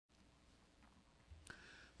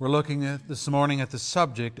We're looking at this morning at the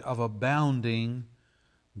subject of abounding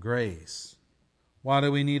grace. Why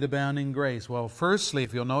do we need abounding grace? Well, firstly,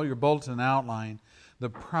 if you'll note your bulletin outline, the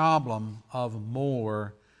problem of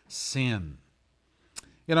more sin.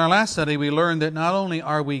 In our last study, we learned that not only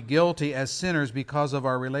are we guilty as sinners because of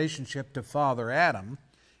our relationship to Father Adam,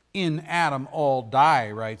 in Adam all die,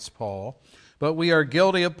 writes Paul, but we are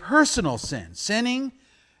guilty of personal sin, sinning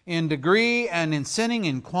in degree and in sinning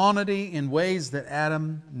in quantity in ways that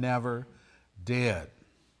Adam never did.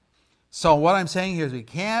 So what I'm saying here is we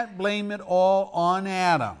can't blame it all on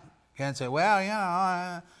Adam. You can't say, well,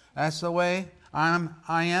 yeah, that's the way I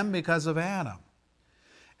am because of Adam.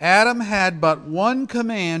 Adam had but one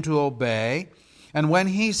command to obey, and when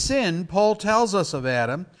he sinned, Paul tells us of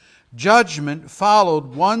Adam, judgment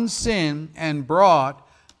followed one sin and brought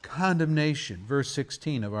condemnation. Verse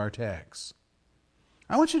 16 of our text.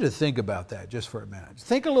 I want you to think about that just for a minute.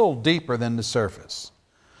 Think a little deeper than the surface.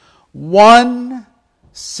 One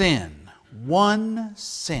sin. One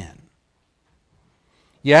sin.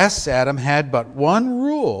 Yes, Adam had but one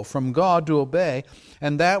rule from God to obey,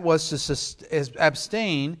 and that was to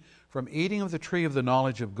abstain from eating of the tree of the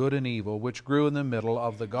knowledge of good and evil, which grew in the middle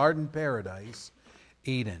of the garden paradise,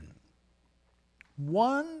 Eden.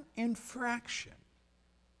 One infraction,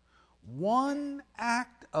 one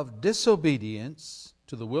act of disobedience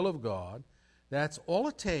to the will of God, that's all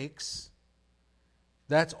it takes,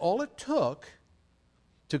 that's all it took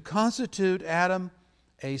to constitute Adam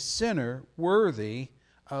a sinner worthy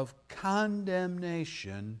of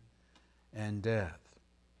condemnation and death.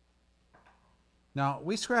 Now,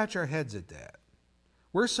 we scratch our heads at that.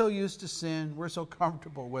 We're so used to sin, we're so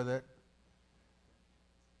comfortable with it,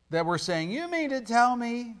 that we're saying, you mean to tell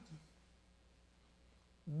me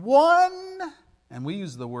one, and we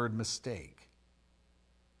use the word mistake,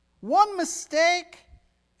 one mistake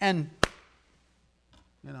and,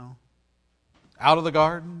 out of the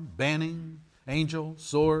garden, banning, angel,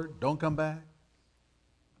 sword, don't come back,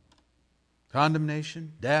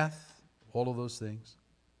 condemnation, death, all of those things.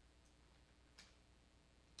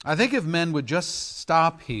 I think if men would just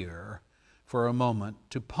stop here for a moment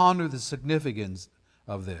to ponder the significance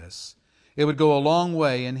of this, it would go a long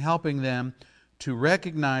way in helping them to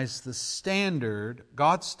recognize the standard,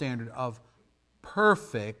 God's standard of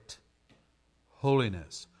perfect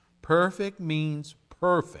holiness. Perfect means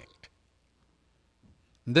perfect.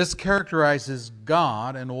 This characterizes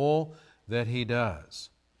God and all that He does.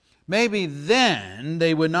 Maybe then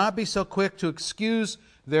they would not be so quick to excuse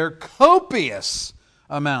their copious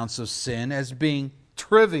amounts of sin as being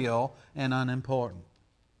trivial and unimportant.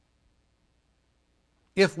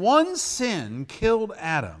 If one sin killed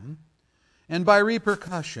Adam, and by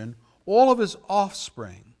repercussion, all of his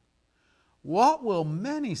offspring, what will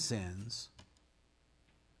many sins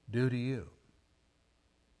do to you?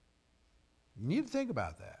 You need to think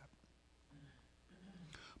about that.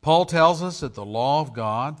 Paul tells us that the law of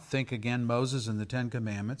God, think again Moses and the Ten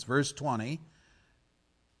Commandments, verse 20,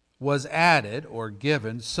 was added or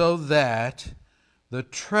given so that the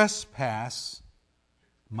trespass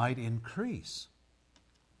might increase.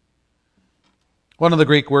 One of the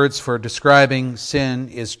Greek words for describing sin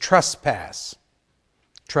is trespass.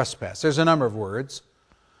 Trespass. There's a number of words.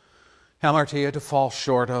 Hamartia, to fall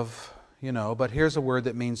short of, but here's a word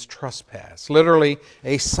that means trespass. Literally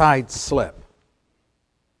a side slip,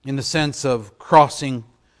 in the sense of crossing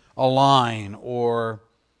a line or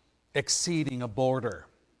exceeding a border.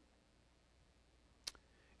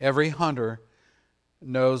 Every hunter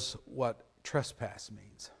knows what trespass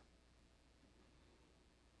means.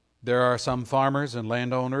 There are some farmers and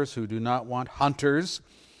landowners who do not want hunters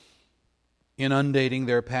inundating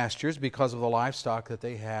their pastures because of the livestock that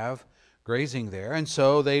they have grazing there, and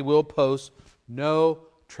so they will post no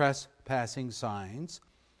trespassing signs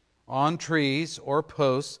on trees or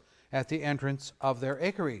posts at the entrance of their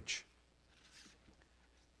acreage.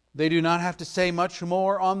 They do not have to say much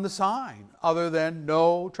more on the sign other than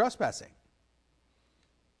no trespassing.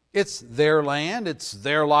 It's their land, it's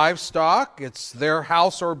their livestock, it's their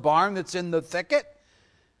house or barn that's in the thicket,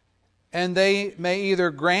 and they may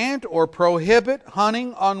either grant or prohibit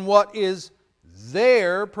hunting on what is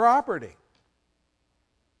their property.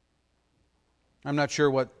 I'm not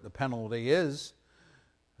sure what the penalty is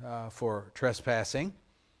for trespassing,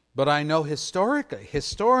 but I know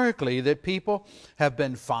historically that people have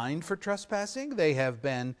been fined for trespassing, they have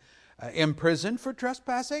been imprisoned for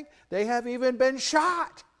trespassing, they have even been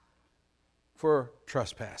shot for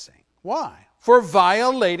trespassing. Why? For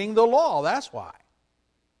violating the law, that's why.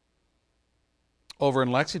 Over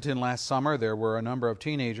in Lexington last summer, there were a number of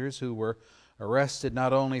teenagers who were arrested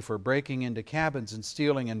not only for breaking into cabins and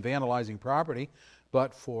stealing and vandalizing property,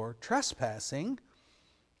 but for trespassing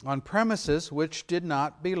on premises which did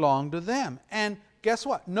not belong to them. And guess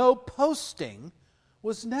what? No posting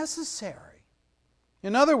was necessary.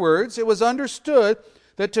 In other words, it was understood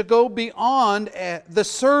that to go beyond the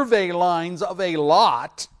survey lines of a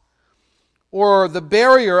lot or the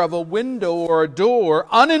barrier of a window or a door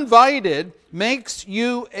uninvited makes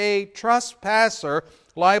you a trespasser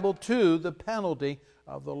liable to the penalty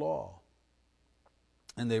of the law.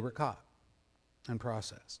 And they were caught and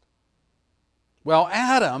processed. Well,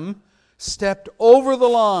 Adam stepped over the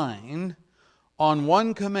line on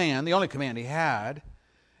one command, the only command he had,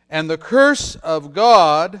 and the curse of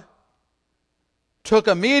God took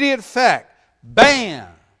immediate effect. Bam!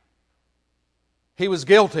 He was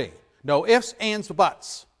guilty. No ifs, ands,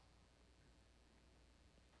 buts.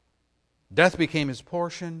 Death became his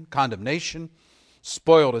portion. Condemnation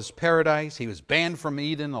spoiled his paradise. He was banned from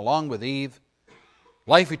Eden along with Eve.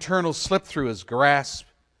 Life eternal slipped through his grasp.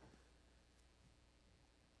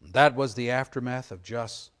 That was the aftermath of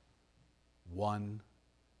just one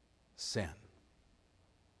sin.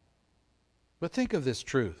 But think of this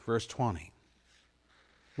truth, verse 20.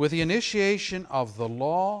 With the initiation of the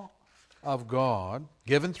law of God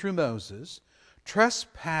given through Moses,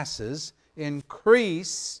 trespasses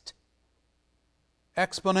increased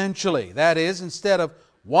exponentially. That is, instead of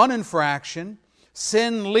one infraction,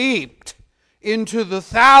 sin leaped into the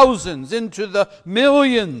thousands, into the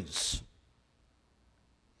millions.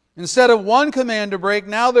 Instead of one command to break,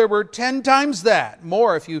 now there were 10 times that.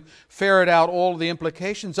 More if you ferret out all the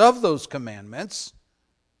implications of those commandments.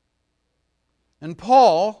 And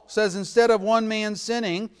Paul says instead of one man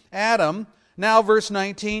sinning, Adam, now verse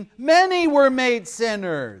 19, many were made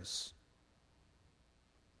sinners.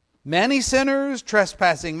 Many sinners,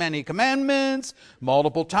 trespassing many commandments,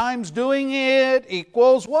 multiple times doing it,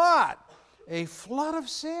 equals what? A flood of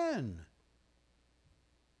sin.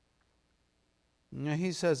 Now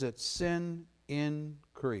he says it's sin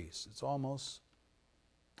increase. It's almost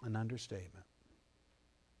an understatement.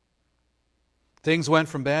 Things went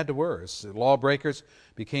from bad to worse. The lawbreakers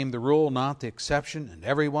became the rule, not the exception, and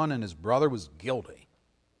everyone and his brother was guilty.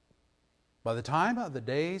 By the time of the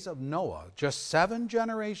days of Noah, just 7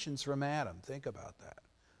 generations from Adam, think about that.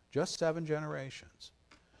 Just 7 generations.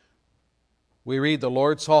 We read, the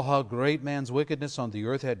Lord saw how great man's wickedness on the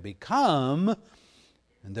earth had become,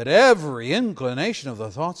 and that every inclination of the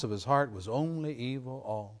thoughts of his heart was only evil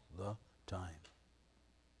all the time.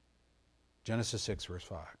 Genesis 6, verse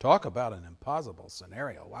 5. Talk about an impossible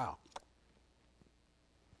scenario. Wow.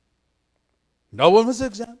 No one was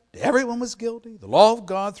exempt. Everyone was guilty. The law of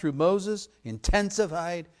God through Moses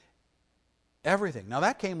intensified everything. Now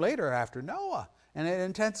that came later after Noah, and it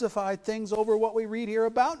intensified things over what we read here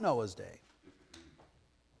about Noah's day.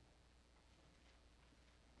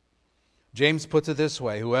 James puts it this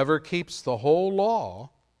way, whoever keeps the whole law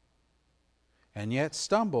and yet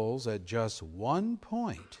stumbles at just one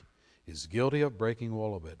point is guilty of breaking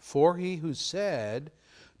all of it. For he who said,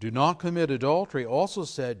 do not commit adultery, also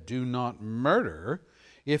said, do not murder.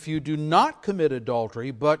 If you do not commit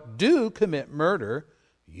adultery, but do commit murder,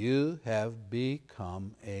 you have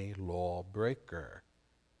become a lawbreaker.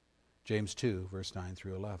 James 2, verse 9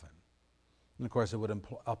 through 11. And of course, it would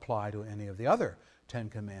apply to any of the other 10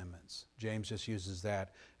 commandments. James just uses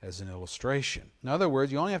that as an illustration. In other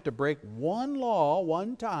words, you only have to break one law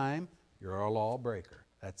one time, you're a lawbreaker.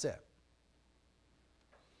 That's it.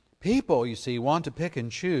 People, you see, want to pick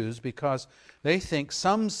and choose because they think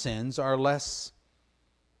some sins are less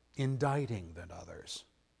indicting than others.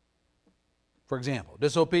 For example,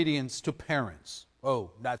 disobedience to parents.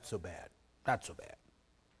 Oh, not so bad. Not so bad.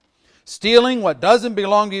 Stealing what doesn't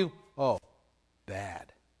belong to you. Oh,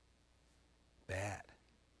 bad. Bad.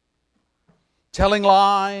 Telling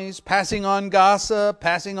lies, passing on gossip,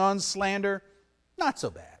 passing on slander. Not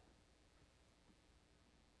so bad.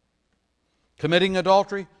 Committing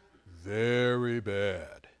adultery. Very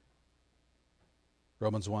bad.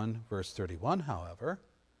 Romans 1, verse 31, however,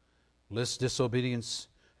 lists disobedience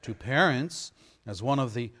to parents as one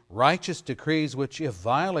of the righteous decrees which, if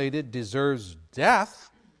violated, deserves death.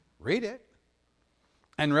 Read it.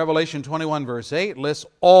 And Revelation 21, verse 8, lists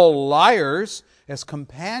all liars as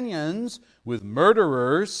companions with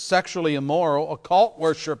murderers, sexually immoral, occult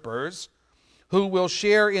worshippers, who will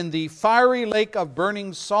share in the fiery lake of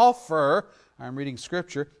burning sulfur, I'm reading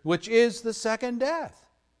Scripture, which is the second death.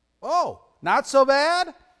 Oh, not so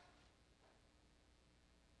bad?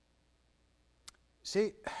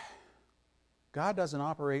 See, God doesn't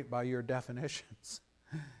operate by your definitions.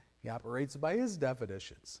 He operates by His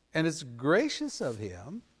definitions. And it's gracious of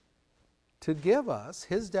Him to give us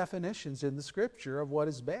His definitions in the Scripture of what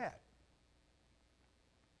is bad.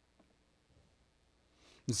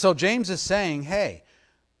 And so James is saying, hey,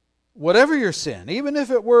 whatever your sin, even if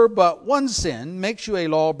it were but one sin, makes you a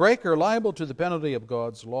lawbreaker liable to the penalty of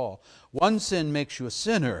God's law. One sin makes you a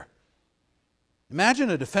sinner. Imagine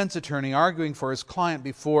a defense attorney arguing for his client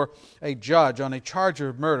before a judge on a charge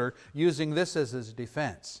of murder using this as his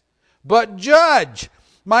defense. But judge,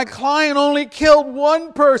 my client only killed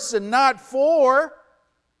one person, not four.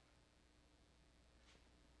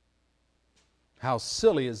 How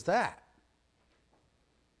silly is that?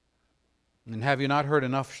 And have you not heard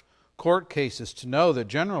enough court cases to know that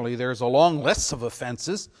generally there's a long list of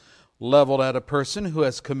offenses leveled at a person who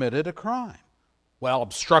has committed a crime? Well,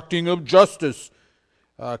 obstructing of justice,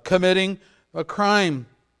 committing a crime,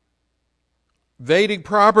 evading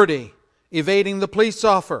property, evading the police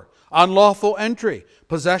officer, unlawful entry,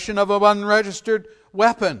 possession of an unregistered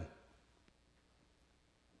weapon.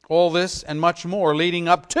 All this and much more leading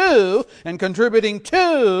up to and contributing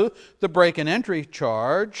to the break and entry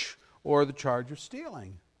charge or the charge of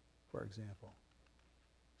stealing, for example.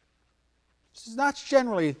 This is not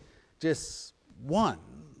generally just one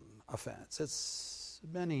offense. It's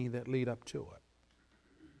many that lead up to it.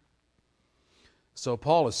 So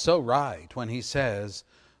Paul is so right when he says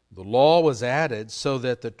the law was added so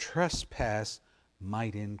that the trespass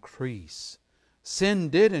might increase. Sin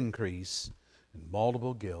did increase, and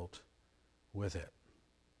multiple guilt with it.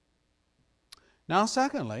 Now,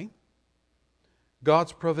 secondly,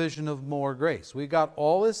 God's provision of more grace. We got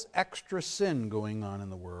all this extra sin going on in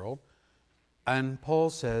the world, and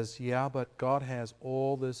Paul says, yeah, but God has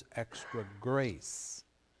all this extra grace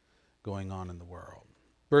going on in the world.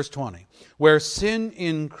 Verse 20, where sin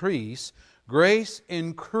increased, grace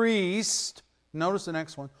increased. Notice the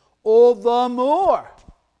next one, all the more.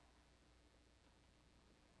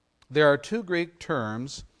 There are two Greek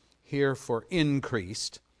terms here for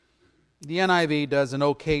increased. The NIV does an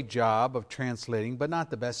okay job of translating, but not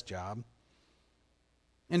the best job.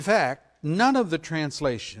 In fact, none of the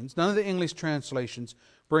English translations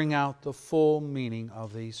bring out the full meaning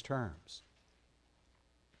of these terms.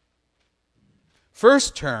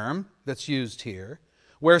 First term that's used here,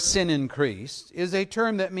 where sin increased, is a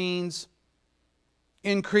term that means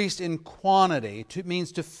increased in quantity. It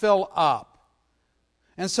means to fill up.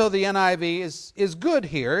 And so the NIV is good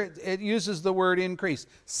here. It uses the word increase.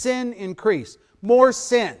 Sin increased. More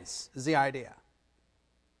sins is the idea.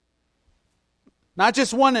 Not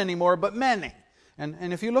just one anymore, but many.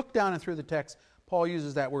 And if you look down and through the text, Paul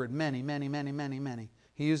uses that word many, many, many, many, many.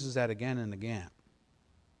 He uses that again and again.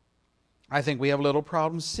 I think we have a little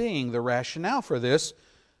problem seeing the rationale for this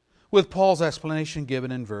with Paul's explanation given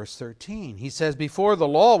in verse 13. He says, before the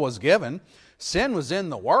law was given, sin was in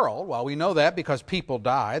the world. Well, we know that because people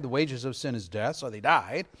died. The wages of sin is death, so they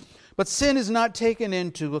died. But sin is not taken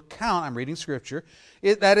into account. I'm reading Scripture.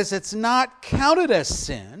 That is, it's not counted as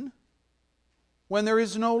sin when there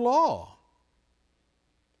is no law.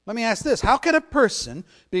 Let me ask this. How can a person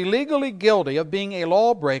be legally guilty of being a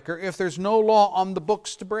lawbreaker if there's no law on the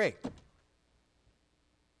books to break?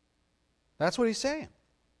 That's what he's saying.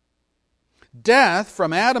 Death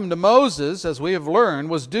from Adam to Moses, as we have learned,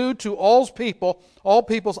 was due to all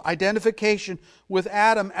people's identification with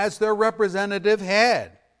Adam as their representative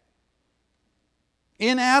head.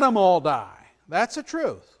 In Adam all die. That's the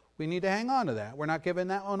truth. We need to hang on to that. We're not giving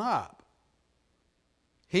that one up.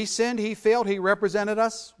 He sinned, he failed, he represented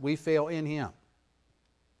us, we fail in him.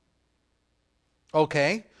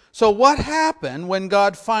 Okay, so what happened when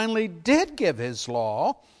God finally did give his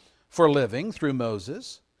law for living through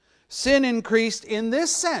Moses? Sin increased in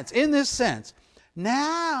this sense.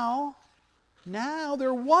 Now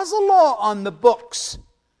there was a law on the books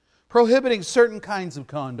prohibiting certain kinds of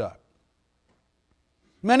conduct.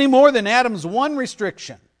 Many more than Adam's one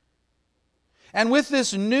restriction. And with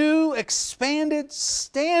this new expanded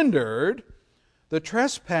standard, the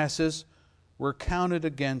trespasses were counted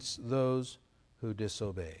against those who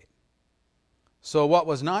disobeyed. So what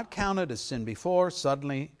was not counted as sin before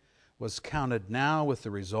suddenly was counted now, with the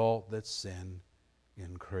result that sin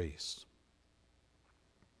increased.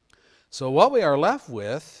 So what we are left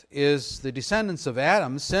with is the descendants of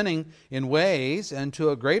Adam sinning in ways and to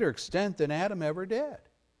a greater extent than Adam ever did.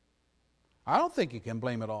 I don't think you can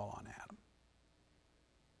blame it all on Adam.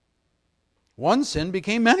 One sin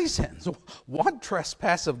became many sins. One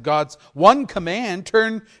trespass of God's one command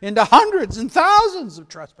turned into hundreds and thousands of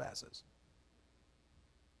trespasses.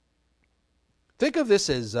 Think of this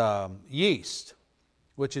as yeast,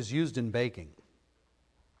 which is used in baking.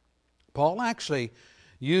 Paul actually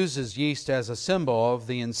uses yeast as a symbol of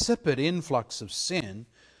the insipid influx of sin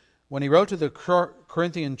when he wrote to the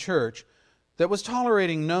Corinthian church that was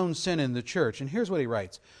tolerating known sin in the church. And here's what he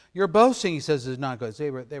writes. Your boasting, he says, is not good.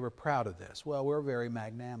 They were proud of this. Well, we're very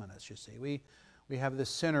magnanimous, you see. We have this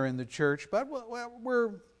sinner in the church, but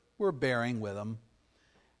we're bearing with them.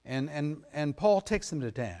 And Paul takes them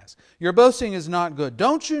to task. Your boasting is not good.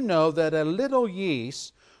 Don't you know that a little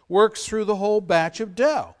yeast works through the whole batch of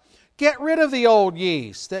dough? Get rid of the old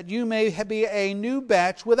yeast, that you may be a new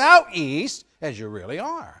batch without yeast, as you really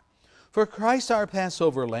are. For Christ our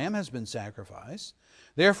Passover lamb has been sacrificed.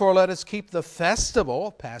 Therefore let us keep the festival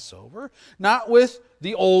of Passover, not with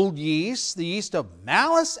the old yeast, the yeast of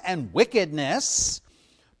malice and wickedness,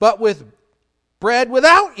 but with bread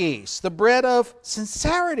without yeast, the bread of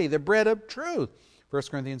sincerity, the bread of truth. 1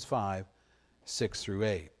 Corinthians 5, 6 through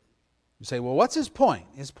 8. You say, well, what's his point?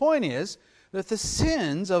 His point is that the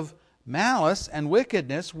sins of malice and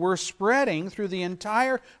wickedness were spreading through the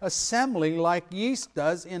entire assembly like yeast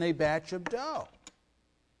does in a batch of dough.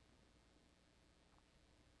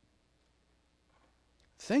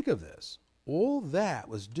 Think of this. All that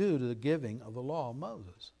was due to the giving of the law of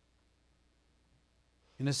Moses.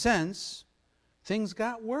 In a sense, things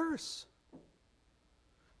got worse.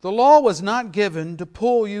 The law was not given to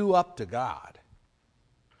pull you up to God.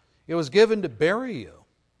 It was given to bury you.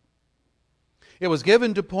 It was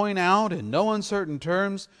given to point out in no uncertain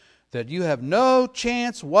terms that you have no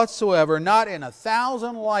chance whatsoever, not in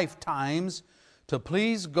 1,000 lifetimes, to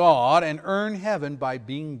please God and earn heaven by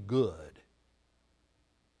being good.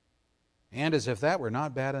 And as if that were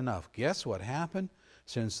not bad enough, guess what happened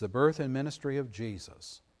since the birth and ministry of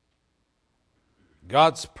Jesus?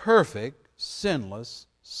 God's perfect, sinless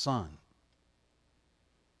Son.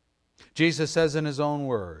 Jesus says in His own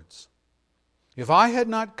words, if I had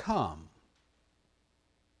not come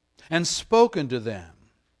and spoken to them,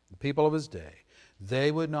 the people of His day, they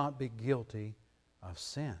would not be guilty of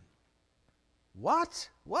sin. What?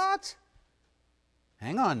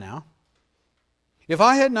 Hang on now. If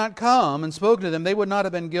I had not come and spoken to them, they would not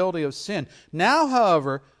have been guilty of sin. Now,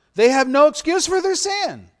 however, they have no excuse for their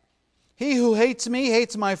sin. He who hates me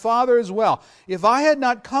hates my Father as well. If I had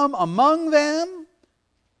not come among them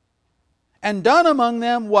and done among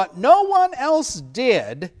them what no one else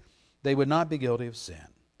did, they would not be guilty of sin.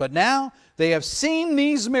 But now they have seen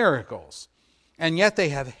these miracles, and yet they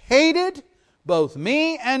have hated both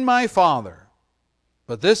me and my Father.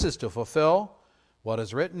 But this is to fulfill what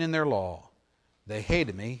is written in their law. They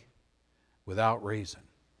hated me without reason.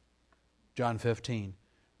 John 15,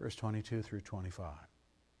 verse 22 through 25.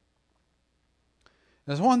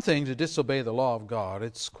 There's one thing to disobey the law of God.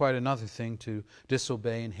 It's quite another thing to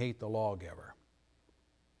disobey and hate the lawgiver.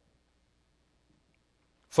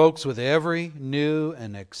 Folks, with every new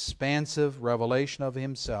and expansive revelation of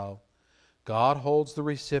Himself, God holds the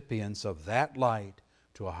recipients of that light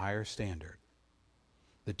to a higher standard.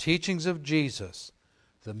 The teachings of Jesus,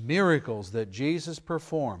 the miracles that Jesus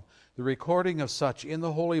performed, the recording of such in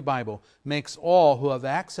the Holy Bible makes all who have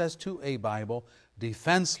access to a Bible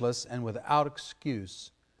defenseless and without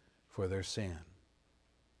excuse for their sin.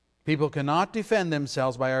 People cannot defend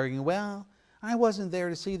themselves by arguing, well, I wasn't there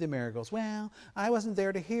to see the miracles. Well, I wasn't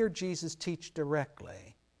there to hear Jesus teach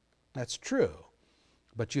directly. That's true.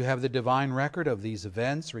 But you have the divine record of these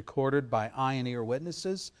events recorded by eye and ear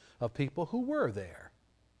witnesses of people who were there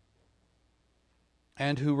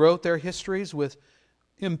and who wrote their histories with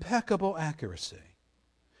impeccable accuracy.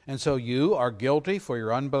 And so you are guilty for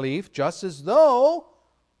your unbelief, just as though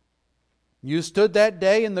you stood that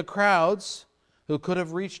day in the crowds who could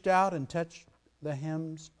have reached out and touched the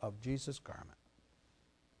hems of Jesus' garment.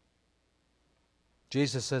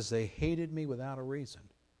 Jesus says they hated me without a reason.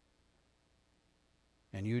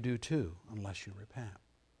 And you do too, unless you repent.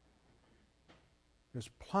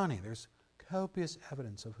 There's copious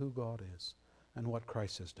evidence of who God is and what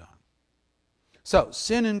Christ has done. So,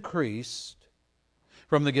 sin increased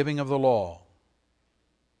from the giving of the law.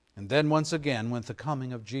 And then once again with the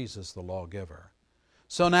coming of Jesus, the lawgiver.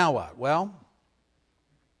 So now what? Well,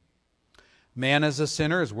 man as a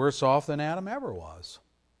sinner is worse off than Adam ever was.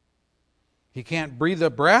 He can't breathe a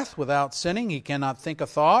breath without sinning. He cannot think a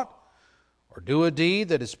thought or do a deed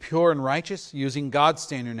that is pure and righteous, using God's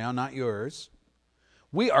standard now, not yours.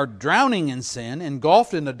 We are drowning in sin,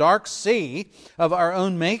 engulfed in the dark sea of our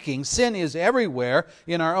own making. Sin is everywhere,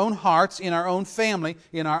 in our own hearts, in our own family,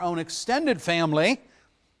 in our own extended family,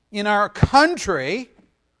 in our country,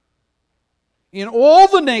 in all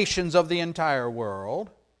the nations of the entire world.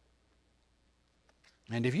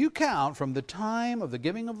 And if you count from the time of the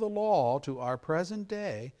giving of the law to our present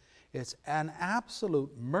day, it's an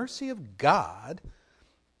absolute mercy of God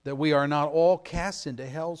that we are not all cast into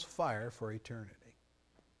hell's fire for eternity.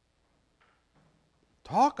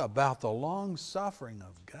 Talk about the long suffering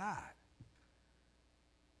of God.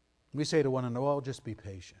 We say to one another, well, just be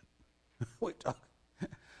patient.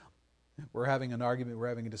 We're having an argument, we're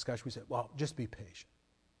having a discussion. We say, well, just be patient.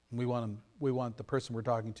 And we want the person we're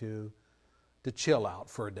talking to chill out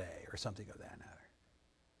for a day or something of that nature.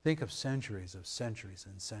 Think of centuries and centuries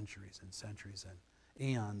and centuries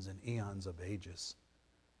and eons of ages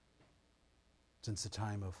since the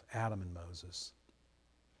time of Adam and Moses.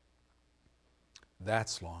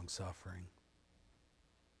 That's long suffering.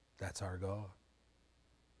 That's our God.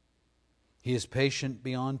 He is patient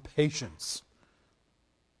beyond patience.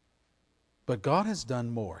 But God has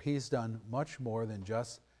done more. He's done much more than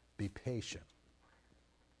just be patient.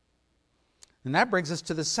 And that brings us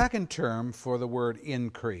to the second term for the word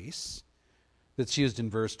increase that's used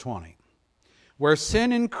in verse 20. Where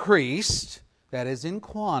sin increased, that is in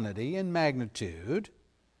quantity and magnitude,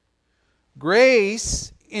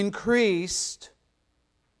 grace increased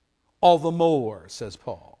all the more, says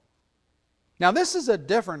Paul. Now this is a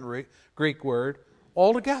different Greek word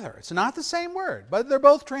altogether. It's not the same word, but they're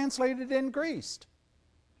both translated increased.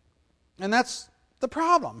 And that's the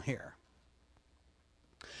problem here.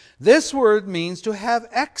 This word means to have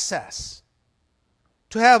excess,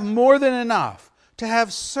 to have more than enough, to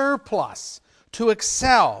have surplus, to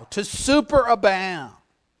excel, to superabound.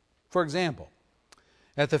 For example,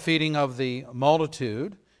 at the feeding of the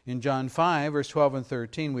multitude in John 5, verse 12 and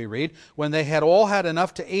 13, we read, when they had all had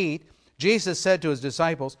enough to eat, Jesus said to his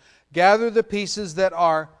disciples, gather the pieces that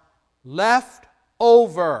are left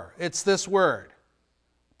over. It's this word,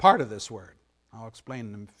 part of this word. I'll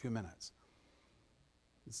explain in a few minutes.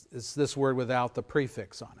 It's this word without the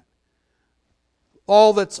prefix on it.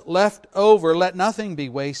 All that's left over, let nothing be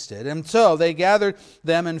wasted. And so they gathered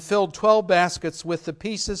them and filled 12 baskets with the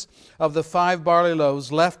pieces of the 5 barley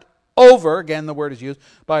loaves left over, again the word is used,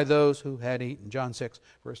 by those who had eaten. John 6,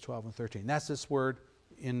 verse 12 and 13. That's this word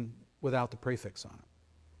without the prefix on it.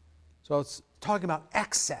 So it's talking about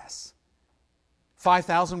excess.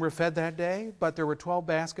 5,000 were fed that day, but there were 12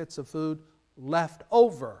 baskets of food left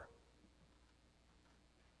over.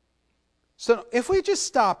 So if we just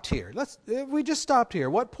stopped here,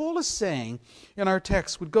 what Paul is saying in our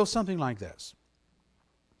text would go something like this.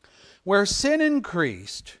 Where sin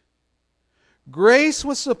increased, grace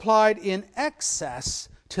was supplied in excess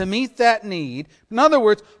to meet that need. In other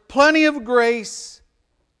words, plenty of grace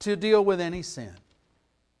to deal with any sin.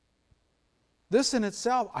 This in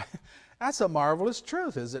itself, that's a marvelous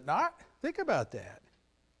truth, is it not? Think about that.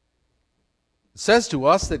 It says to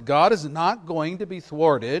us that God is not going to be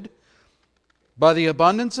thwarted by the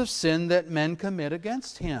abundance of sin that men commit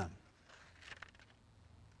against Him.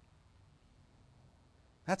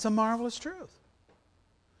 That's a marvelous truth.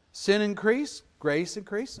 Sin increases, grace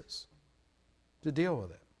increases to deal with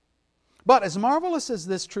it. But as marvelous as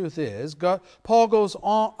this truth is, Paul goes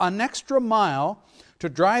on an extra mile to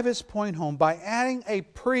drive his point home by adding a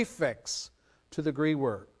prefix to the Greek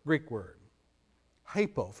word,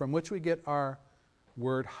 hypo, from which we get our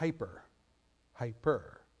word hyper.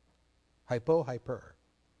 Hyper.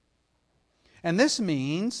 And this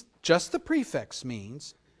means, just the prefix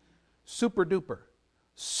means, super duper,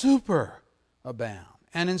 super abound.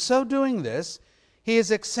 And in so doing this, he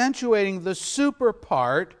is accentuating the super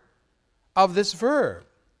part of this verb,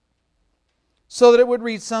 so that it would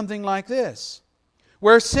read something like this.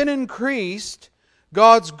 Where sin increased,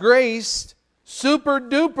 God's grace super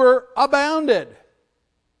duper abounded.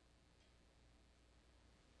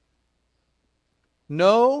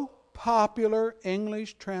 No popular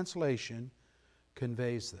English translation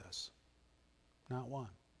conveys this. Not one.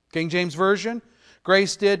 King James Version,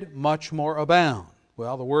 grace did much more abound.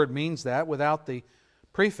 Well, the word means that without the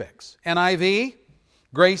prefix. NIV,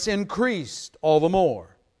 grace increased all the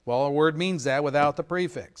more. Well, the word means that without the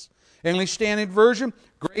prefix. English Standard Version,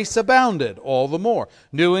 grace abounded all the more.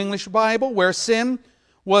 New English Bible, where sin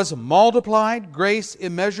was multiplied, grace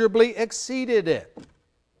immeasurably exceeded it.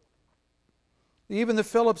 Even the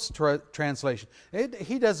Phillips translation,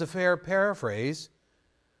 he does a fair paraphrase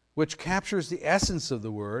which captures the essence of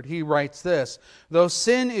the word. He writes this, though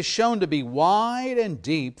sin is shown to be wide and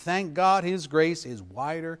deep, thank God His grace is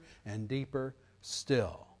wider and deeper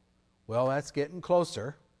still. Well, that's getting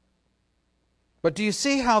closer. But do you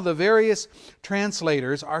see how the various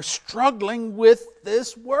translators are struggling with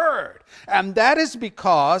this word? And that is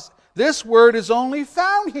because this word is only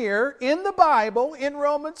found here in the Bible in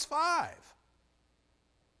Romans 5.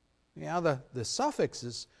 Yeah, the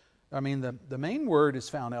suffixes, the main word is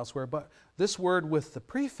found elsewhere, but this word with the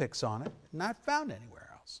prefix on it, not found anywhere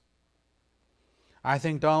else. I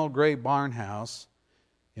think Donald Gray Barnhouse,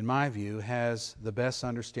 in my view, has the best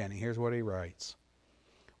understanding. Here's what he writes.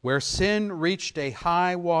 Where sin reached a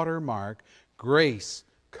high water mark, grace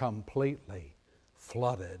completely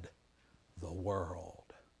flooded the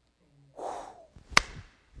world. Whew.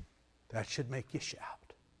 That should make you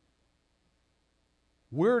shout.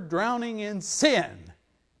 We're drowning in sin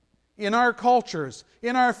in our cultures,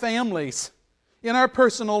 in our families, in our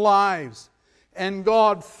personal lives. And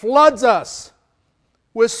God floods us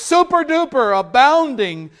with super duper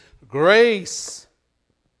abounding grace.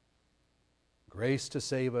 Grace to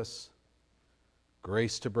save us,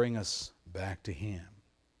 grace to bring us back to Him.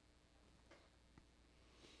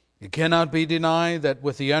 It cannot be denied that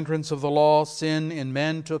with the entrance of the law, sin in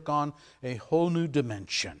men took on a whole new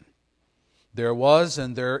dimension. There was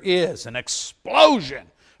and there is an explosion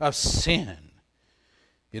of sin.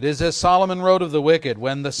 It is as Solomon wrote of the wicked,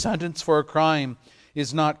 when the sentence for a crime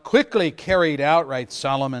is not quickly carried out, writes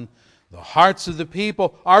Solomon, the hearts of the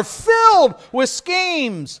people are filled with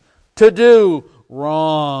schemes to do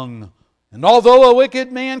wrong. And although a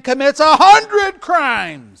wicked man commits 100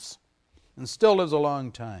 crimes and still lives a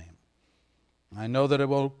long time, I know that it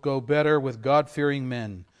will go better with God-fearing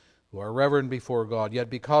men who are reverent before God. Yet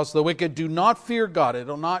because the wicked do not fear God, it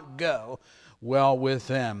will not go well with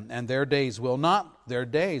them, and their days will not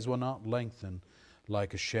lengthen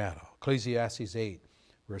like a shadow. Ecclesiastes 8,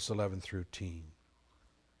 verse 11 through 13.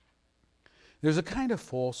 There's a kind of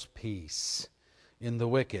false peace in the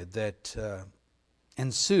wicked that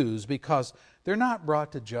ensues because they're not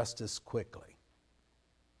brought to justice quickly.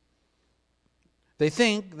 They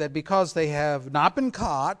think that because they have not been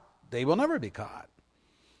caught, they will never be caught.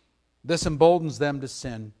 This emboldens them to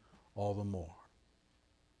sin all the more.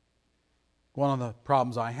 One of the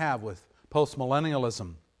problems I have with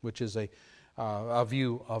postmillennialism, which is a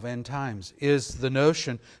view of end times, is the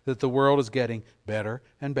notion that the world is getting better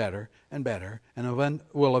and better and better and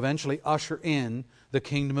will eventually usher in the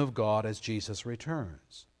kingdom of God as Jesus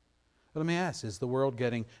returns. But let me ask, is the world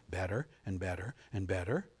getting better and better and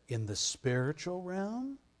better in the spiritual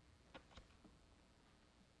realm?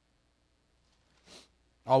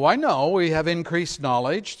 Oh, I know we have increased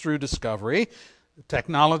knowledge through discovery.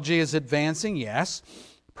 Technology is advancing, yes.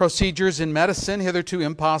 Procedures in medicine hitherto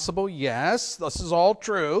impossible, yes. This is all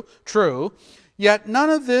true. Yet none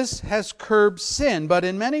of this has curbed sin, but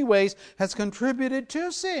in many ways has contributed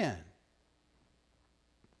to sin.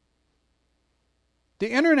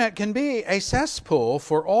 The internet can be a cesspool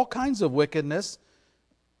for all kinds of wickedness,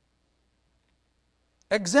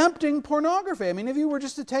 exempting pornography. I mean, if you were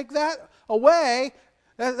just to take that away,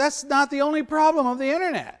 that's not the only problem of the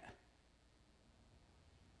internet.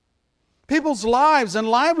 People's lives and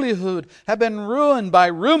livelihood have been ruined by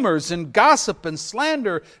rumors and gossip and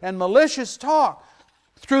slander and malicious talk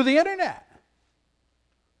through the internet.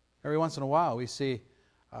 Every once in a while we see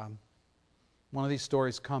one of these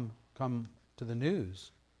stories come to the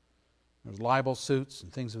news. There's libel suits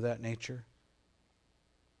and things of that nature.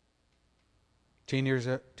 Teenagers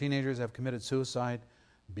have committed suicide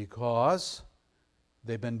because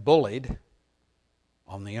they've been bullied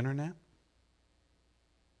on the internet.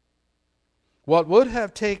 What would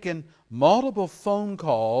have taken multiple phone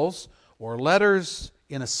calls or letters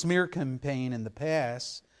in a smear campaign in the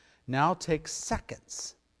past now takes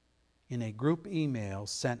seconds in a group email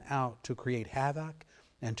sent out to create havoc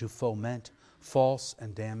and to foment false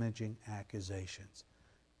and damaging accusations.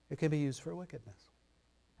 It can be used for wickedness.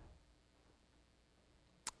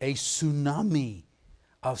 A tsunami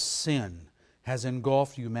of sin has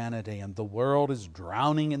engulfed humanity, and the world is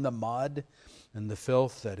drowning in the mud and the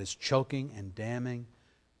filth that is choking and damning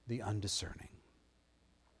the undiscerning.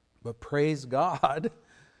 But praise God,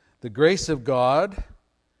 the grace of God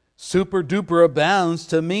super duper abounds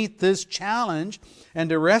to meet this challenge and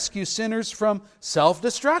to rescue sinners from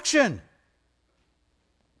self-destruction.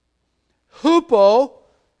 Hupo,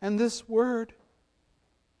 and this word,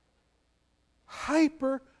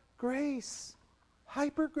 hyper grace.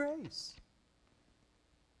 Hyper grace.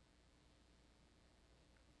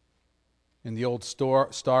 In the old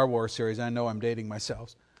Star Wars series, I know I'm dating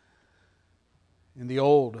myself. In the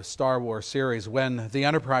old Star Wars series, when the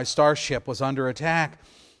Enterprise starship was under attack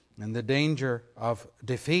and the danger of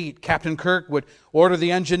defeat, Captain Kirk would order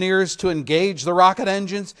the engineers to engage the rocket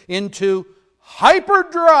engines into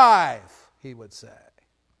hyperdrive, he would say.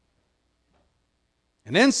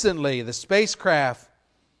 And instantly, the spacecraft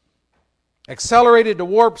accelerated to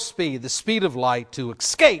warp speed, the speed of light, to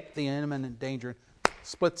escape the imminent danger.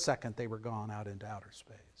 Split second, they were gone out into outer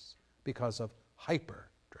space because of hyperdrive.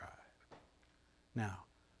 Now,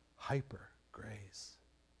 hyper grace.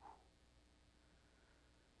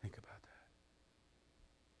 Think about that.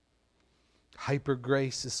 Hyper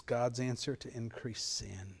grace is God's answer to increased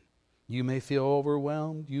sin. You may feel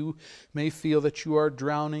overwhelmed. You may feel that you are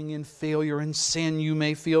drowning in failure and sin. You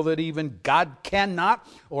may feel that even God cannot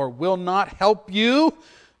or will not help you.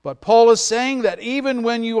 But Paul is saying that even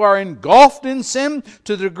when you are engulfed in sin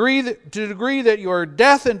to the degree that your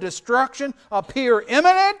death and destruction appear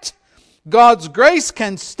imminent, God's grace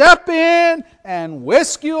can step in and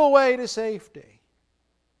whisk you away to safety.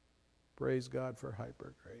 Praise God for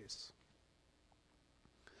hyper grace.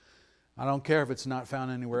 I don't care if it's not found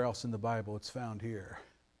anywhere else in the Bible, it's found here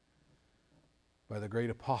by the great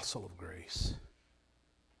apostle of grace.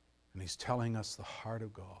 And he's telling us the heart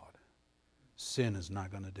of God. Sin is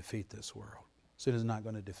not going to defeat this world. Sin is not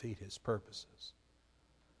going to defeat His purposes.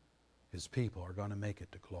 His people are going to make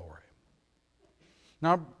it to glory.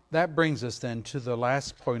 Now, that brings us then to the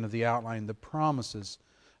last point of the outline, the promises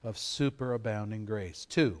of superabounding grace.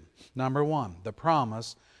 2. Number 1, the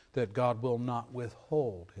promise that God will not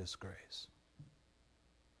withhold His grace.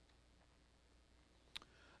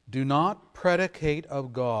 Do not predicate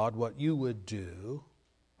of God what you would do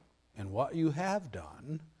and what you have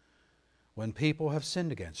done when people have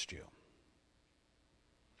sinned against you.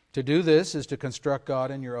 To do this is to construct God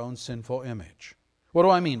in your own sinful image. What do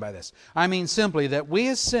I mean by this? I mean simply that we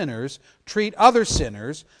as sinners treat other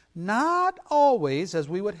sinners not always as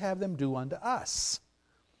we would have them do unto us,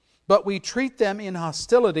 but we treat them in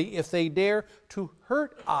hostility if they dare to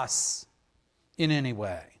hurt us in any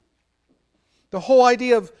way. The whole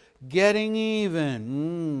idea of getting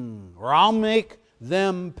even, or I'll make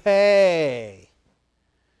them pay,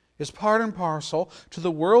 is part and parcel to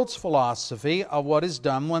the world's philosophy of what is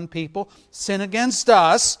done when people sin against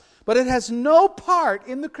us, but it has no part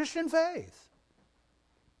in the Christian faith.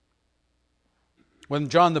 When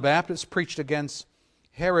John the Baptist preached against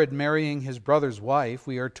Herod marrying his brother's wife,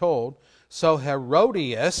 we are told, so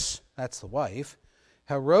Herodias, that's the wife,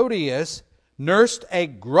 Herodias nursed a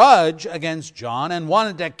grudge against John and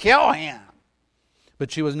wanted to kill him.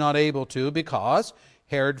 But she was not able to because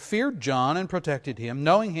Herod feared John and protected him,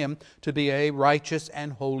 knowing him to be a righteous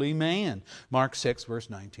and holy man. Mark 6, verse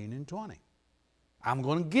 19 and 20. I'm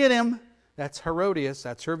going to get him. That's Herodias.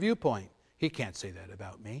 That's her viewpoint. He can't say that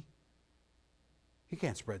about me. He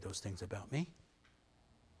can't spread those things about me.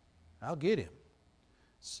 I'll get him.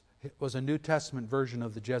 It was a New Testament version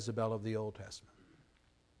of the Jezebel of the Old Testament.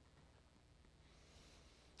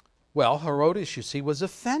 Well, Herodias, you see, was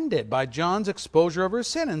offended by John's exposure of her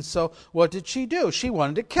sin. And so what did she do? She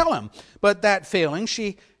wanted to kill him. But that failing,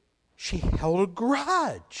 she held a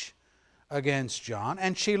grudge against John.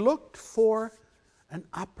 And she looked for an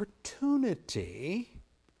opportunity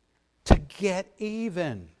to get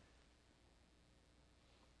even.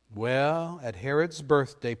 Well, at Herod's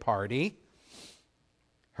birthday party,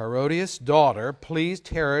 Herodias' daughter pleased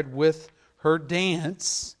Herod with her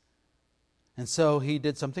dance. And so he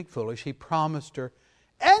did something foolish. He promised her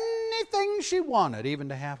anything she wanted, even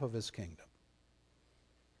to half of his kingdom.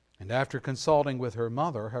 And after consulting with her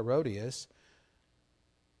mother, Herodias,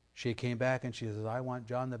 she came back and she says, I want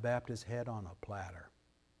John the Baptist's head on a platter.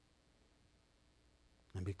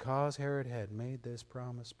 And because Herod had made this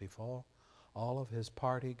promise before all of his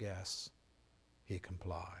party guests, he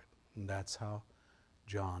complied. And that's how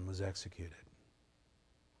John was executed.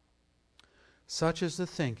 Such is the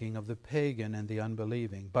thinking of the pagan and the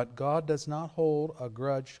unbelieving. But God does not hold a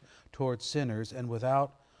grudge toward sinners and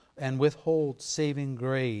withhold saving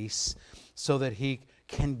grace so that He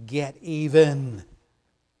can get even.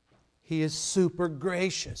 He is super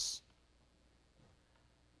gracious.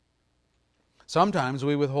 Sometimes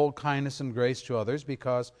we withhold kindness and grace to others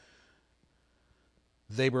because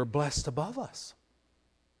they were blessed above us.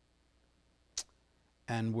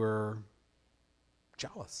 And we're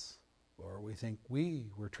jealous. Or we think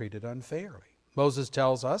we were treated unfairly. Moses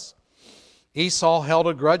tells us Esau held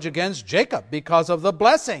a grudge against Jacob because of the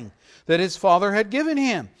blessing that his father had given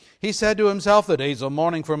him. He said to himself, the days of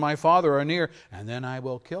mourning for my father are near, and then I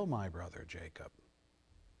will kill my brother Jacob.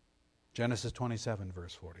 Genesis 27,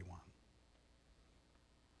 verse 41.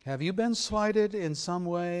 Have you been slighted in some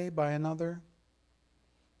way by another?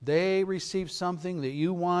 They received something that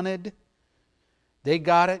you wanted. They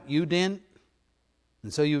got it, you didn't.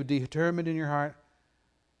 And so you determined in your heart,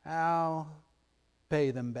 I'll pay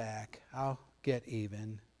them back. I'll get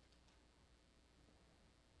even.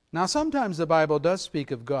 Now, sometimes the Bible does speak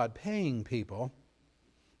of God paying people,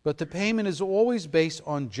 but the payment is always based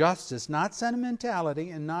on justice, not sentimentality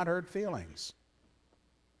and not hurt feelings.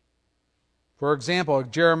 For example,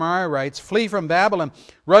 Jeremiah writes, flee from Babylon,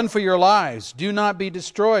 run for your lives, do not be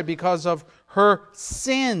destroyed because of her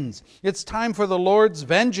sins. It's time for the Lord's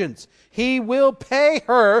vengeance. He will pay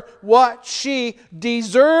her what she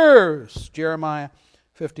deserves. Jeremiah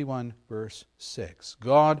 51 verse 6.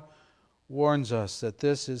 God warns us that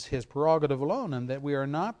this is His prerogative alone and that we are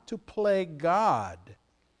not to play God.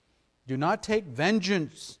 Do not take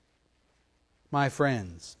vengeance, my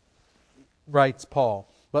friends, writes Paul,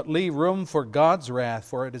 but leave room for God's wrath,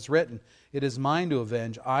 for it is written, it is mine to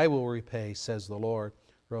avenge, I will repay, says the Lord.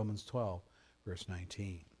 Romans 12 verse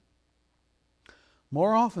 19.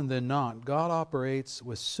 More often than not, God operates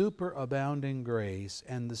with superabounding grace,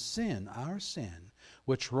 and the sin, our sin,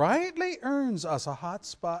 which rightly earns us a hot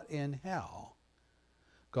spot in hell,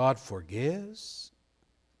 God forgives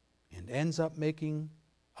and ends up making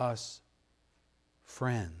us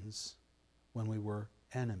friends when we were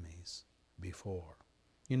enemies before.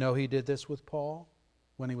 You know He did this with Paul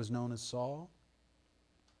when he was known as Saul.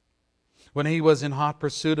 When he was in hot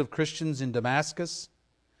pursuit of Christians in Damascus,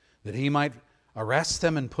 that he might arrest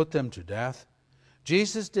them and put them to death,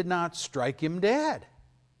 Jesus did not strike him dead.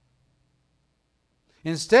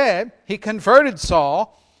 Instead, He converted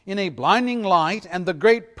Saul in a blinding light, and the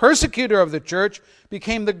great persecutor of the church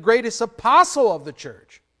became the greatest apostle of the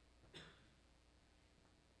church.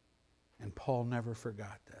 And Paul never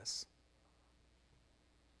forgot this.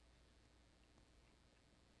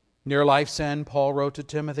 Near life's end, Paul wrote to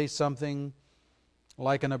Timothy something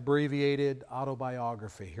like an abbreviated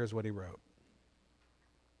autobiography. Here's what he wrote.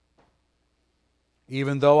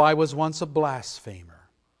 Even though I was once a blasphemer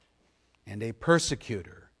and a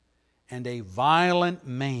persecutor and a violent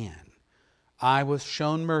man, I was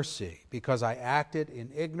shown mercy because I acted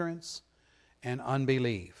in ignorance and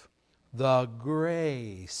unbelief. The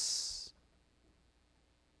grace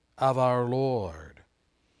of our Lord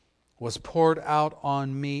was poured out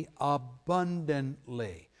on me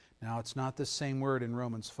abundantly. Now, it's not the same word in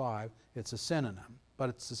Romans 5. It's a synonym, but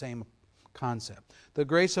it's the same concept. The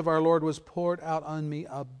grace of our Lord was poured out on me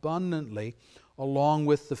abundantly, along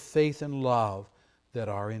with the faith and love that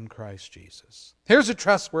are in Christ Jesus. Here's a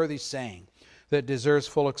trustworthy saying that deserves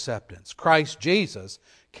full acceptance. Christ Jesus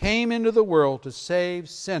came into the world to save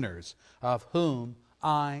sinners, of whom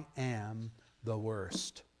I am the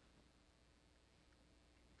worst.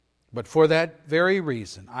 But for that very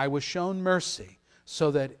reason, I was shown mercy, so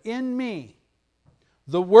that in me,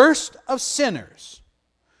 the worst of sinners,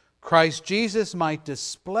 Christ Jesus might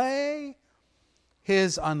display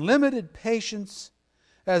His unlimited patience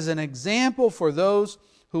as an example for those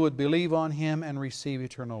who would believe on Him and receive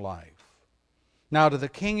eternal life. Now to the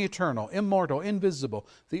King eternal, immortal, invisible,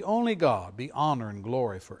 the only God, be honor and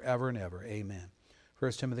glory forever and ever. Amen.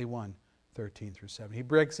 1 Timothy 1, 13 through 7. He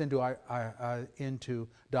breaks into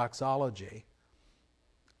doxology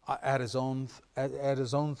at his own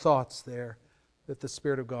thoughts there that the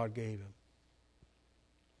Spirit of God gave him.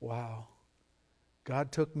 Wow.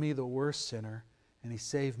 God took me, the worst sinner, and He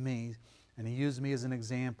saved me, and He used me as an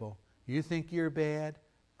example. You think you're bad?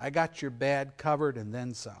 I got your bad covered and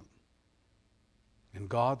then some. And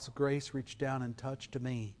God's grace reached down and touched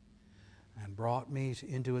me and brought me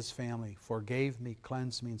into His family, forgave me,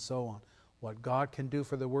 cleansed me, and so on. What God can do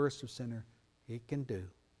for the worst of sinner, He can do.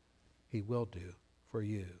 He will do for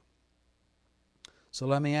you. So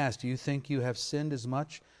let me ask, do you think you have sinned as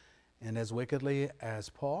much and as wickedly as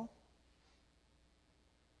Paul?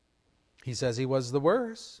 He says he was the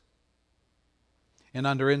worst. And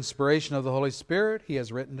under inspiration of the Holy Spirit, he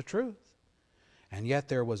has written the truth. And yet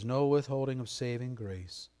there was no withholding of saving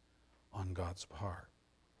grace on God's part.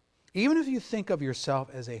 Even if you think of yourself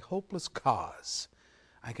as a hopeless cause,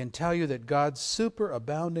 I can tell you that God's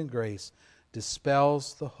superabounding grace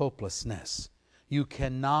dispels the hopelessness. You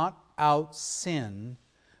cannot out-sin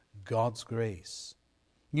God's grace.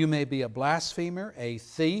 You may be a blasphemer, a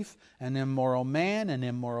thief, an immoral man, an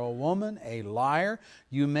immoral woman, a liar.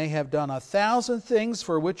 You may have done 1,000 things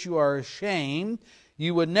for which you are ashamed.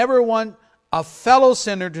 You would never want a fellow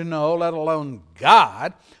sinner to know, let alone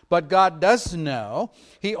God. But God does know.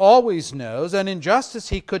 He always knows. And in justice,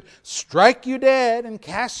 He could strike you dead and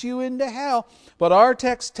cast you into hell. But our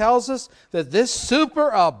text tells us that this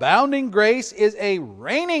superabounding grace is a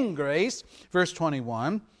reigning grace. Verse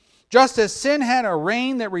 21. Just as sin had a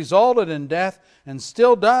reign that resulted in death and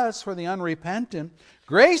still does for the unrepentant,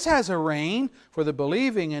 grace has a reign for the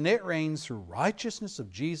believing, and it reigns through righteousness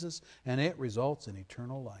of Jesus, and it results in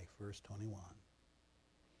eternal life. Verse 21.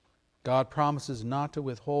 God promises not to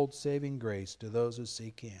withhold saving grace to those who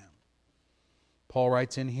seek Him. Paul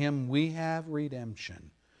writes, in Him we have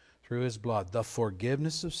redemption through His blood, the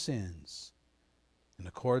forgiveness of sins, in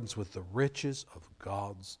accordance with the riches of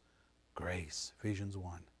God's grace. Ephesians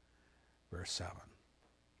 1. Verse 7.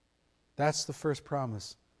 That's the first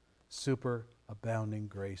promise superabounding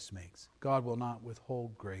grace makes. God will not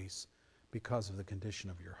withhold grace because of the condition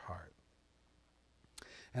of your heart.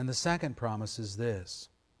 And the second promise is this,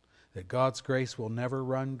 that God's grace will never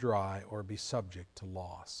run dry or be subject to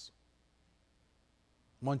loss.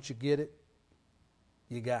 Once you get it,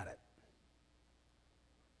 you got it.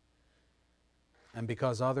 And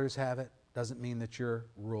because others have it, doesn't mean that you're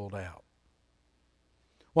ruled out.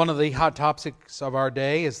 One of the hot topics of our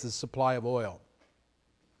day is the supply of oil.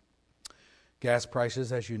 Gas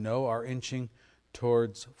prices, as you know, are inching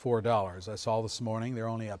towards $4. I saw this morning they're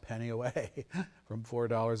only a penny away from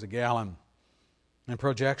 $4 a gallon. And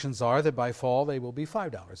projections are that by fall they will be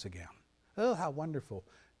 $5 a gallon. Oh, how wonderful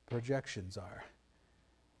projections are.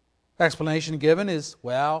 Explanation given is,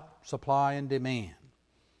 well, supply and demand.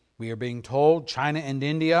 We are being told China and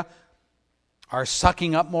India are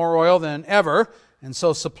sucking up more oil than ever, and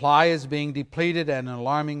so supply is being depleted at an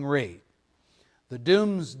alarming rate. The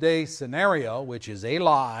doomsday scenario, which is a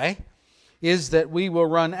lie, is that we will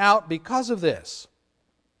run out because of this.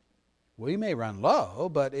 We may run low,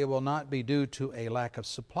 but it will not be due to a lack of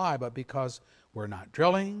supply, but because we're not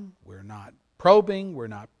drilling, we're not probing, we're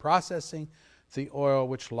not processing the oil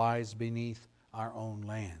which lies beneath our own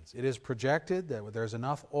lands. It is projected that there's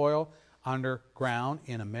enough oil underground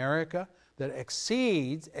in America that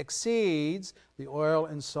exceeds the oil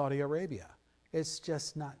in Saudi Arabia. It's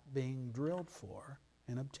just not being drilled for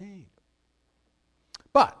and obtained.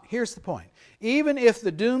 But here's the point. Even if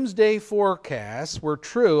the doomsday forecasts were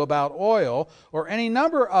true about oil or any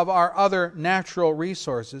number of our other natural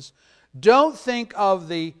resources, don't think of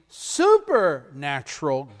the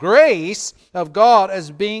supernatural grace of God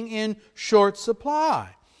as being in short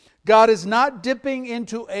supply. God is not dipping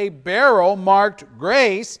into a barrel marked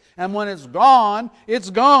grace, and when it's gone, it's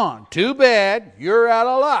gone. Too bad, you're out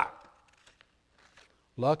of luck.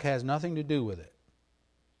 Luck has nothing to do with it.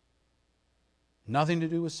 Nothing to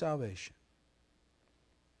do with salvation.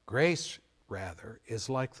 Grace, rather, is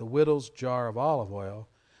like the widow's jar of olive oil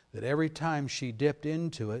that every time she dipped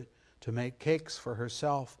into it to make cakes for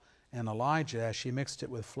herself and Elijah as she mixed it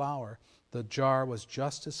with flour, the jar was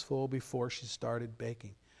just as full before she started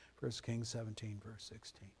baking. 1 Kings 17, verse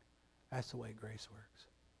 16. That's the way grace works.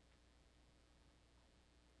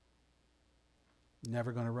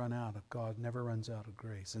 Never going to run out of God, never runs out of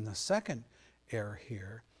grace. And the second error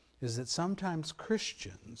here is that sometimes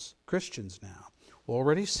Christians now,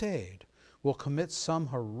 already saved, will commit some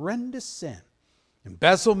horrendous sin,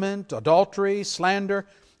 embezzlement, adultery, slander,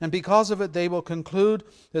 and because of it they will conclude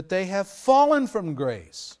that they have fallen from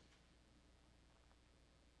grace.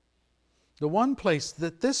 The one place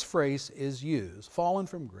that this phrase is used, fallen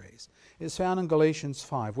from grace, is found in Galatians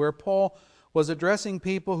 5, where Paul was addressing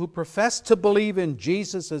people who professed to believe in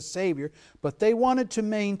Jesus as Savior, but they wanted to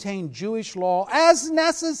maintain Jewish law as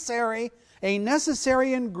necessary, a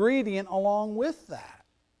necessary ingredient along with that.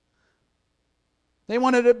 They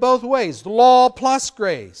wanted it both ways, law plus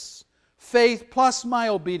grace, faith plus my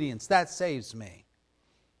obedience, that saves me.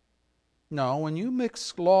 No, when you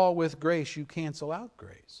mix law with grace, you cancel out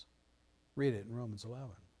grace. Read it in Romans 11.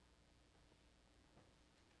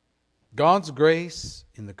 God's grace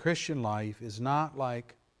in the Christian life is not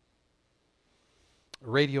like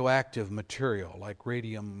radioactive material, like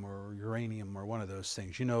radium or uranium or one of those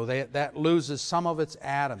things. You know, that loses some of its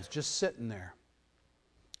atoms just sitting there.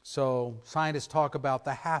 So scientists talk about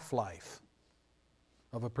the half-life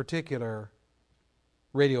of a particular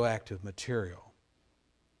radioactive material.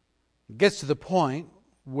 It gets to the point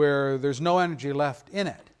where there's no energy left in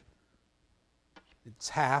it. It's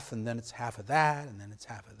half, and then it's half of that, and then it's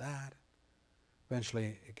half of that.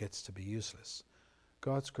 Eventually, it gets to be useless.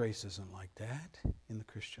 God's grace isn't like that in the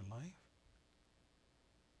Christian life.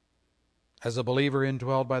 As a believer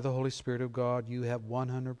indwelled by the Holy Spirit of God, you have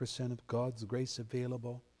 100% of God's grace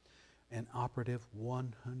available and operative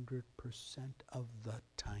 100% of the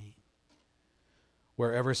time.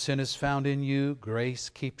 Wherever sin is found in you, grace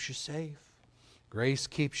keeps you safe. Grace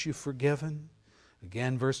keeps you forgiven.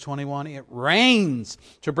 Again, verse 21, it reigns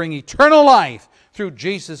to bring eternal life through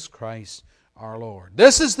Jesus Christ our Lord.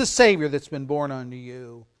 This is the Savior that's been born unto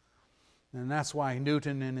you. And that's why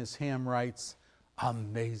Newton in his hymn writes,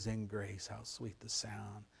 "Amazing grace, how sweet the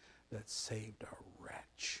sound that saved a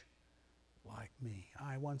wretch like me.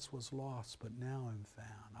 I once was lost, but now I'm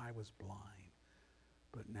found. I was blind,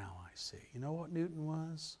 but now I see." You know what Newton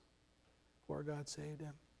was before God saved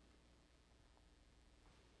him?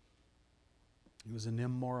 He was an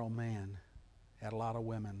immoral man, had a lot of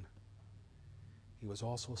women. He was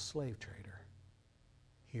also a slave trader.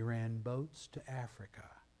 He ran boats to Africa,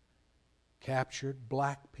 captured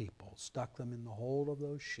black people, stuck them in the hold of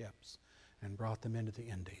those ships, and brought them into the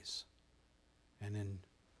Indies and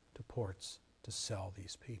into ports to sell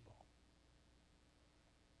these people.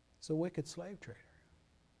 He's a wicked slave trader.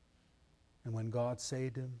 And when God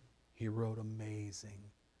saved him, he wrote Amazing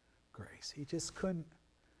Grace. He just couldn't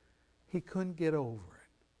get over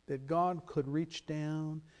it. That God could reach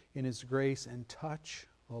down in His grace and touch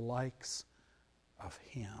the likes of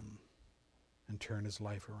him and turn his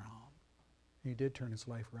life around. He did turn his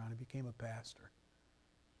life around. He became a pastor.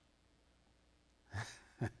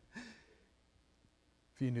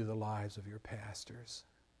 If you knew the lives of your pastors,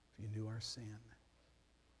 if you knew our sin.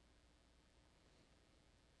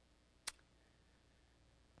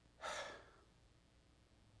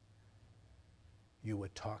 You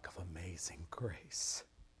would talk of amazing grace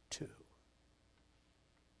too. You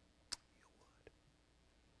would.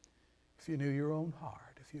 If you knew your own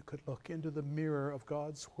heart, if you could look into the mirror of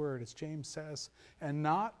God's Word, as James says, and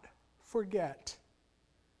not forget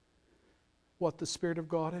what the Spirit of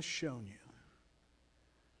God has shown you,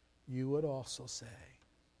 you would also say,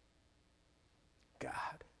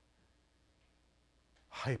 God,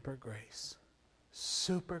 hyper grace,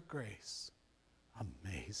 super grace,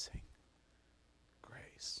 amazing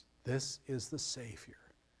grace. This is the Savior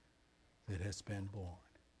that has been born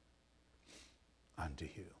unto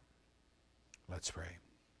you. Let's pray.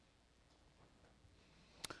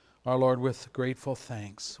 Our Lord, with grateful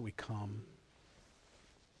thanks we come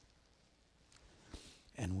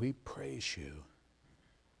and we praise you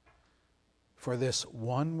for this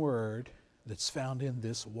one word that's found in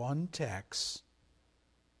this one text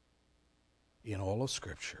in all of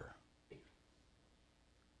Scripture.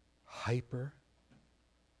 Hyper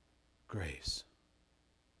grace.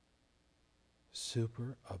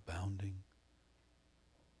 Superabounding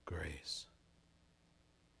grace.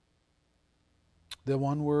 The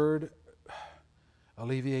one word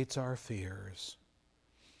alleviates our fears.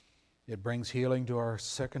 It brings healing to our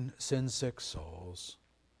sin-sick souls.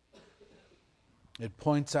 It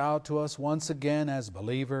points out to us once again as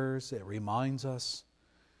believers. It reminds us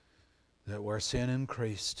that where sin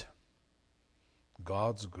increased,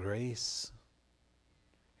 God's grace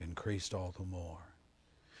increased all the more.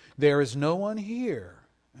 There is no one here,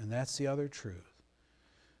 and that's the other truth,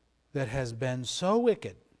 that has been so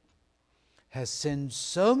wicked, has sinned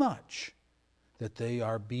so much, that they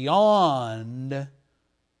are beyond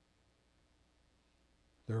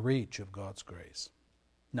the reach of God's grace.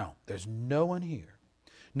 No, there's no one here.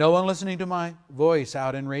 No one listening to my voice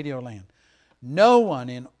out in Radio Land. No one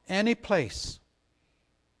in any place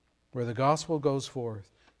where the gospel goes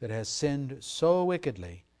forth that has sinned so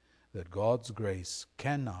wickedly that God's grace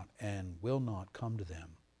cannot and will not come to them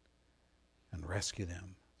and rescue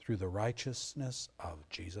them through the righteousness of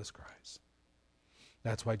Jesus Christ.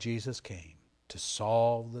 That's why Jesus came, to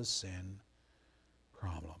solve the sin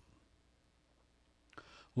problem.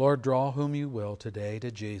 Lord, draw whom you will today to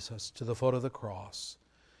Jesus, to the foot of the cross.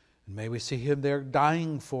 And may we see him there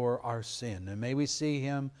dying for our sin. And may we see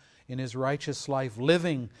him in his righteous life,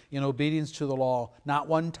 living in obedience to the law, not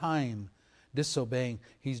one time disobeying.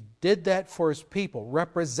 He did that for his people,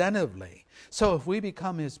 representatively. So if we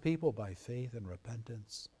become his people by faith and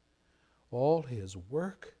repentance, all his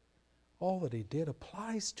work, all that he did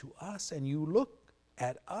applies to us. And you look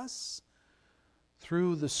at us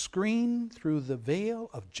through the screen, through the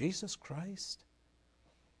veil of Jesus Christ.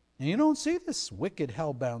 And you don't see this wicked,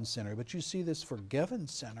 hell-bound sinner, but you see this forgiven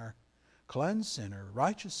sinner, cleansed sinner,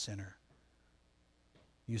 righteous sinner.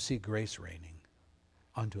 You see grace reigning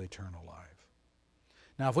unto eternal life.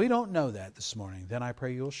 Now, if we don't know that this morning, then I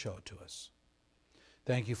pray you'll show it to us.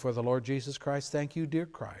 Thank you for the Lord Jesus Christ. Thank you, dear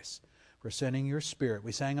Christ, for sending your Spirit.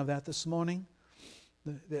 We sang of that this morning,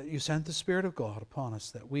 that you sent the Spirit of God upon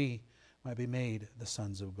us, that we might be made the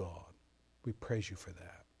sons of God. We praise you for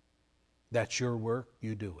that. That's your work.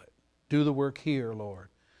 You do it. Do the work here, Lord,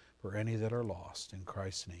 for any that are lost. In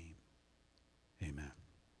Christ's name, amen.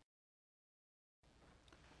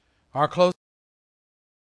 Our close